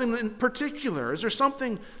there something in particular? Is there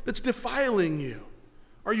something that's defiling you?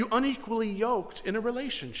 Are you unequally yoked in a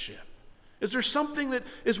relationship? Is there something that,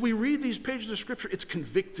 as we read these pages of Scripture, it's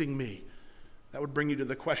convicting me? That would bring you to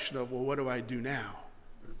the question of, well, what do I do now?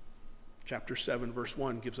 Chapter 7, verse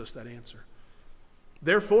 1 gives us that answer.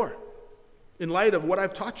 Therefore, in light of what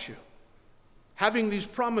I've taught you, having these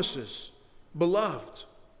promises, beloved,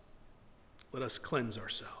 let us cleanse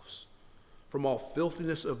ourselves from all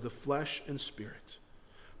filthiness of the flesh and spirit,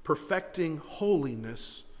 perfecting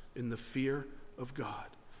holiness in the fear of God.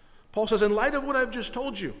 Paul says, in light of what I've just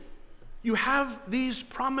told you, you have these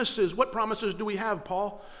promises. What promises do we have,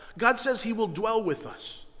 Paul? God says he will dwell with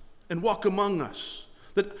us and walk among us,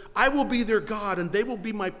 that I will be their God and they will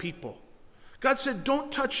be my people. God said,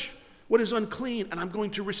 don't touch what is unclean and I'm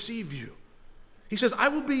going to receive you. He says, I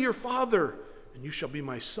will be your father and you shall be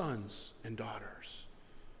my sons and daughters.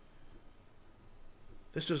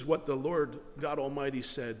 This is what the Lord God Almighty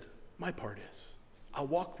said my part is. I'll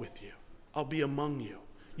walk with you. I'll be among you.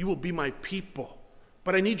 You will be my people.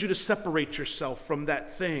 But I need you to separate yourself from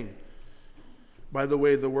that thing. By the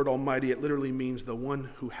way, the word Almighty, it literally means the one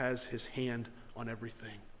who has his hand on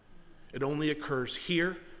everything. It only occurs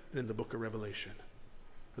here and in the book of Revelation,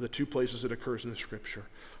 are the two places it occurs in the scripture.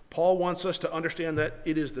 Paul wants us to understand that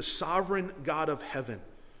it is the sovereign God of heaven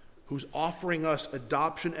who's offering us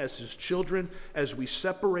adoption as his children as we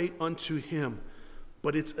separate unto him.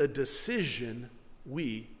 But it's a decision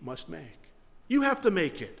we must make. You have to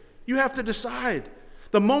make it. You have to decide.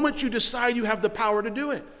 The moment you decide, you have the power to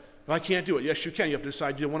do it. Well, I can't do it. Yes, you can. You have to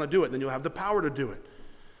decide you don't want to do it. Then you'll have the power to do it.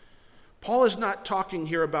 Paul is not talking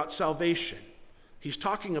here about salvation. He's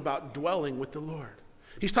talking about dwelling with the Lord.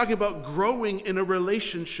 He's talking about growing in a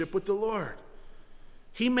relationship with the Lord.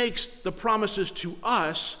 He makes the promises to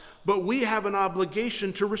us, but we have an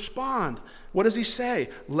obligation to respond. What does he say?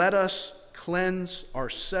 Let us cleanse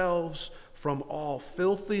ourselves from all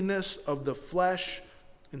filthiness of the flesh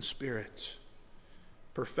and spirit,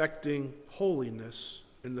 perfecting holiness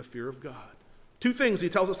in the fear of God. Two things he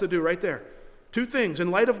tells us to do right there. Two things.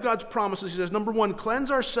 In light of God's promises, he says, number one, cleanse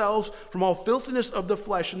ourselves from all filthiness of the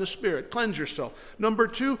flesh and the spirit. Cleanse yourself. Number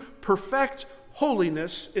two, perfect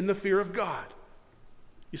holiness in the fear of God.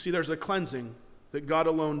 You see, there's a cleansing that God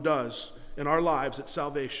alone does in our lives at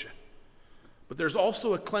salvation. But there's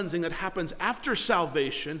also a cleansing that happens after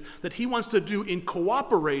salvation that he wants to do in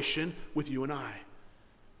cooperation with you and I.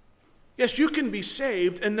 Yes, you can be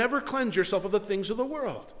saved and never cleanse yourself of the things of the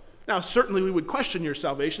world. Now, certainly we would question your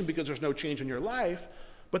salvation because there's no change in your life,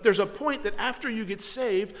 but there's a point that after you get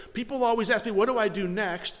saved, people always ask me, what do I do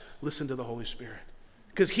next? Listen to the Holy Spirit,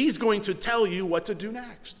 because he's going to tell you what to do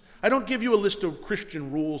next. I don't give you a list of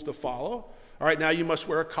Christian rules to follow. All right, now you must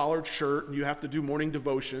wear a collared shirt and you have to do morning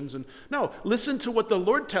devotions. And no, listen to what the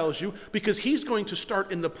Lord tells you, because he's going to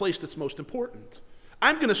start in the place that's most important.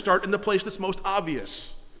 I'm going to start in the place that's most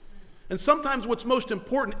obvious. And sometimes what's most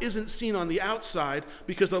important isn't seen on the outside,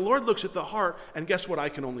 because the Lord looks at the heart, and guess what I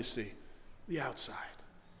can only see? The outside.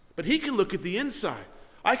 But he can look at the inside.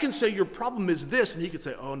 I can say your problem is this, and he can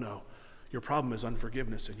say, oh no, your problem is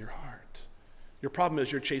unforgiveness in your heart. Your problem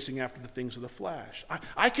is you're chasing after the things of the flesh.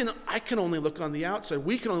 I can only look on the outside.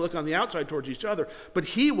 We can only look on the outside towards each other, but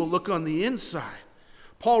he will look on the inside.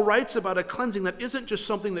 Paul writes about a cleansing that isn't just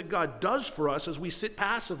something that God does for us as we sit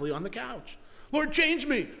passively on the couch. Lord, change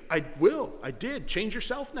me. I will. I did. Change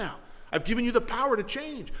yourself now. I've given you the power to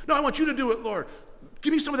change. No, I want you to do it, Lord.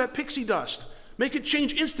 Give me some of that pixie dust. Make it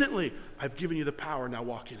change instantly. I've given you the power. Now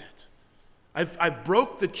walk in it. I've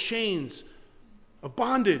broke the chains of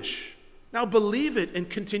bondage. Now believe it and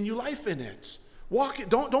continue life in it. Walk it.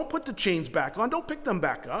 Don't put the chains back on. Don't pick them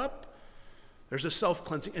back up. There's a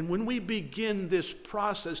self-cleansing. And when we begin this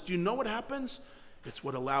process, do you know what happens? It's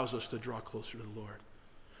what allows us to draw closer to the Lord.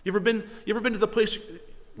 You ever been to the place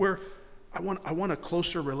where I want a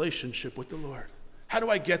closer relationship with the Lord? How do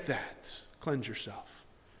I get that? Cleanse yourself.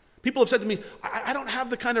 People have said to me, I don't have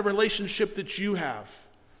the kind of relationship that you have.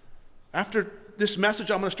 After this message,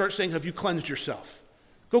 I'm going to start saying, have you cleansed yourself?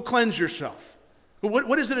 Go cleanse yourself. But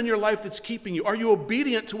what is it in your life that's keeping you? Are you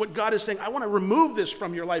obedient to what God is saying? I want to remove this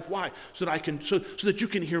from your life. Why? So that you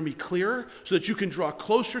can hear me clearer, so that you can draw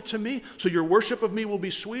closer to me, so your worship of me will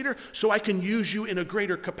be sweeter, so I can use you in a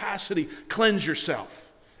greater capacity. Cleanse yourself.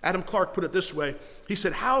 Adam Clark put it this way. He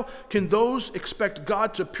said, how can those expect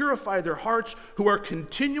God to purify their hearts who are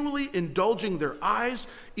continually indulging their eyes,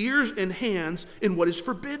 ears, and hands in what is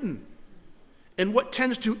forbidden, and what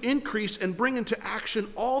tends to increase and bring into action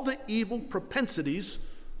all the evil propensities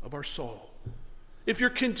of our soul? If you're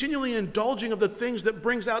continually indulging of the things that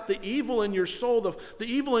brings out the evil in your soul, the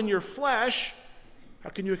evil in your flesh, how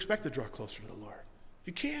can you expect to draw closer to the Lord?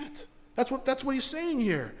 You can't. That's what he's saying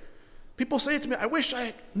here. People say it to me, I wish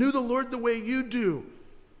I knew the Lord the way you do.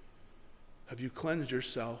 Have you cleansed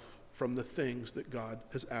yourself from the things that God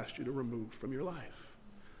has asked you to remove from your life?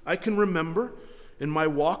 I can remember in my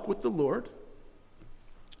walk with the Lord,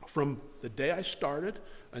 from the day I started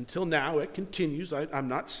until now, it continues. I'm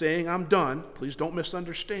not saying I'm done. Please don't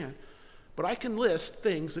misunderstand. But I can list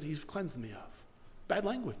things that he's cleansed me of. Bad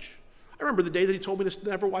language. I remember the day that he told me to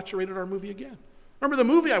never watch a rated R movie again. Remember the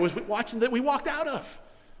movie I was watching that we walked out of?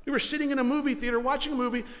 We were sitting in a movie theater watching a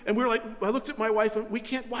movie, and we were like, I looked at my wife, and we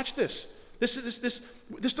can't watch this.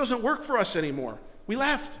 This doesn't work for us anymore. We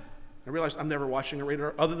left. I realized I'm never watching a rated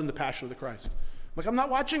R other than The Passion of the Christ. I'm not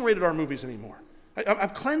watching rated R movies anymore. I'm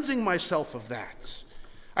cleansing myself of that.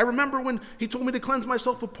 I remember when he told me to cleanse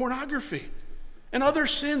myself of pornography and other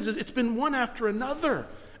sins. It's been one after another.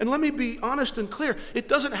 And let me be honest and clear. It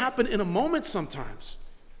doesn't happen in a moment sometimes.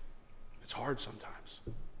 It's hard sometimes.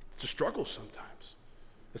 It's a struggle sometimes.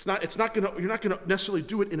 You're not gonna necessarily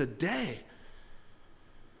do it in a day.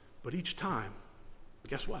 But each time,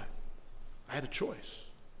 guess what? I had a choice,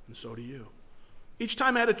 and so do you. Each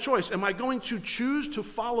time I had a choice. Am I going to choose to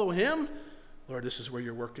follow him? Lord, this is where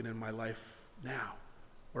you're working in my life now.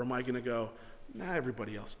 Or am I going to go, nah,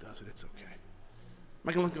 everybody else does it. It's okay. Am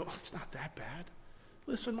I going to go, oh, it's not that bad.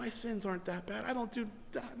 Listen, my sins aren't that bad. I don't do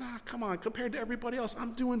that. Nah, come on. Compared to everybody else,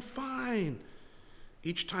 I'm doing fine.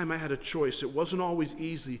 Each time I had a choice, it wasn't always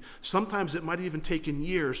easy. Sometimes it might have even taken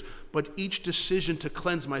years, but each decision to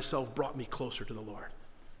cleanse myself brought me closer to the Lord.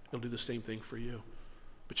 He'll do the same thing for you.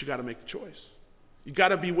 But you got to make the choice. You got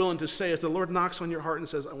to be willing to say, as the Lord knocks on your heart and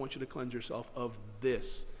says, I want you to cleanse yourself of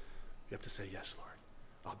this. You have to say, yes, Lord,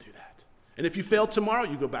 I'll do that. And if you fail tomorrow,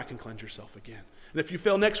 you go back and cleanse yourself again. And if you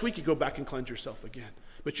fail next week, you go back and cleanse yourself again.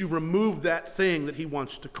 But you remove that thing that he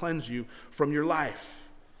wants to cleanse you from your life.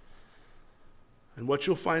 And what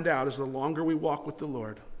you'll find out is the longer we walk with the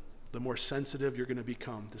Lord, the more sensitive you're going to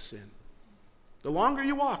become to sin. The longer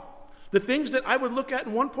you walk, the things that I would look at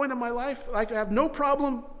in one point in my life, like I have no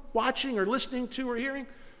problem watching or listening to or hearing,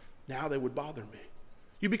 now they would bother me.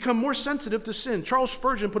 You become more sensitive to sin. Charles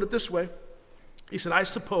Spurgeon put it this way. He said, I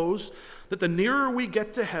suppose that the nearer we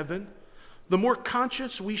get to heaven, the more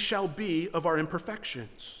conscious we shall be of our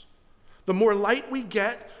imperfections. The more light we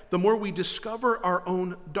get, the more we discover our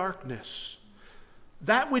own darkness.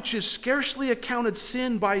 That which is scarcely accounted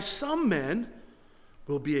sin by some men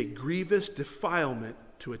will be a grievous defilement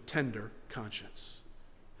to a tender conscience.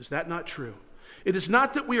 Is that not true? It is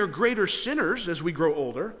not that we are greater sinners as we grow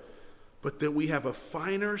older, but that we have a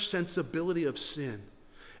finer sensibility of sin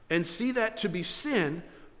and see that to be sin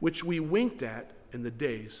which we winked at in the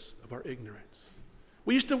days of our ignorance.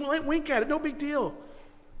 We used to wink at it, no big deal.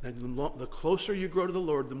 And the closer you grow to the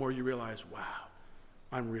Lord, the more you realize, wow,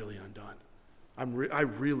 I'm really undone. I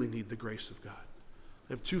really need the grace of God.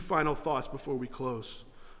 I have two final thoughts before we close.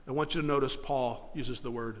 I want you to notice Paul uses the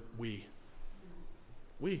word we.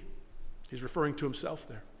 We. He's referring to himself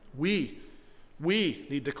there. We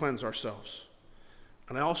need to cleanse ourselves.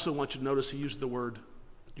 And I also want you to notice he used the word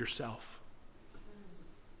yourself.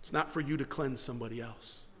 It's not for you to cleanse somebody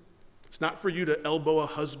else. It's not for you to elbow a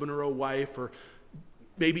husband or a wife or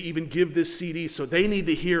maybe even give this CD so they need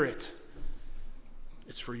to hear it.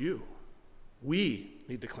 It's for you. We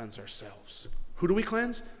need to cleanse ourselves. Who do we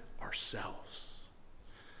cleanse? Ourselves.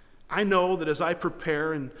 I know that as I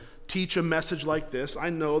prepare and teach a message like this,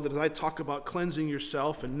 I know that as I talk about cleansing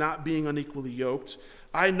yourself and not being unequally yoked,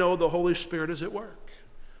 I know the Holy Spirit is at work.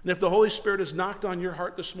 And if the Holy Spirit has knocked on your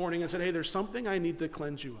heart this morning and said, hey, there's something I need to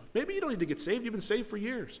cleanse you of. Maybe you don't need to get saved. You've been saved for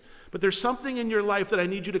years. But there's something in your life that I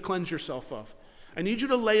need you to cleanse yourself of. I need you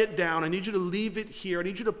to lay it down. I need you to leave it here. I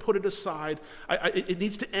need you to put it aside. It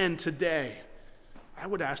needs to end today. I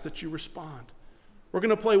would ask that you respond. We're going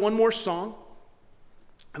to play one more song.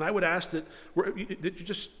 And I would ask that you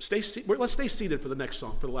just stay seated. Let's stay seated for the next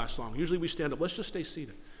song, for the last song. Usually we stand up. Let's just stay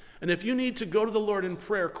seated. And if you need to go to the Lord in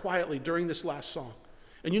prayer quietly during this last song,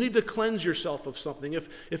 and you need to cleanse yourself of something,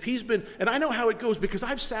 if he's been, and I know how it goes because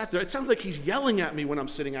I've sat there. It sounds like he's yelling at me when I'm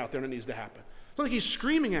sitting out there and it needs to happen. It's like he's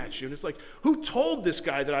screaming at you. And it's like, who told this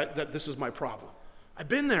guy that this is my problem? I've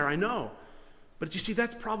been there, I know. But you see,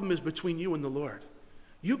 that problem is between you and the Lord.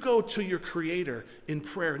 You go to your Creator in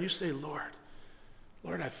prayer and you say, Lord,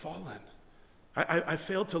 I've fallen. I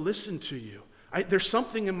failed to listen to you. There's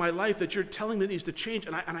something in my life that you're telling me needs to change,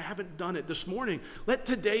 and I haven't done it this morning. Let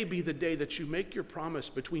today be the day that you make your promise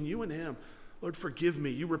between you and him. Lord, forgive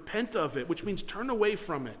me. You repent of it, which means turn away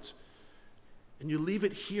from it. And you leave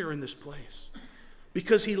it here in this place.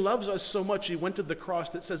 Because he loves us so much, he went to the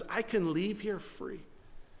cross that says, I can leave here free.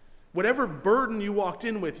 Whatever burden you walked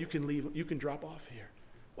in with, you can drop off here.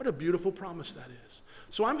 What a beautiful promise that is.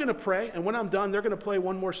 So I'm going to pray, and when I'm done, they're going to play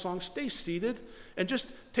one more song. Stay seated, and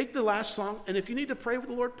just take the last song, and if you need to pray with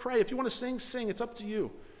the Lord, pray. If you want to sing, sing. It's up to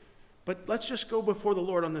you. But let's just go before the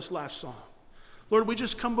Lord on this last song. Lord, we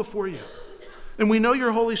just come before you, and we know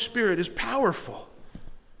your Holy Spirit is powerful,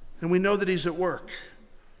 and we know that he's at work.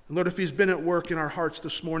 And Lord, if he's been at work in our hearts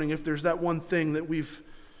this morning, if there's that one thing that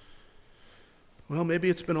maybe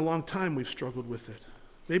it's been a long time we've struggled with it.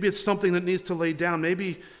 Maybe it's something that needs to lay down.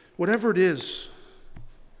 Maybe whatever it is,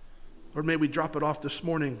 Lord, may we drop it off this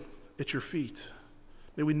morning at your feet.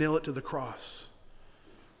 May we nail it to the cross.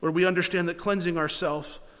 Lord, we understand that cleansing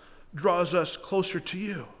ourselves draws us closer to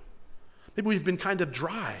you. Maybe we've been kind of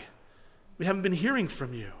dry. We haven't been hearing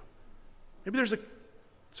from you. Maybe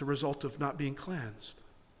it's a result of not being cleansed.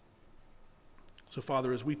 So,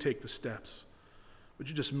 Father, as we take the steps, would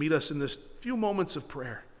you just meet us in this few moments of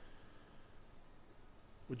prayer?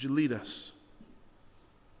 Would you lead us?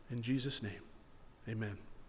 In Jesus' name, amen.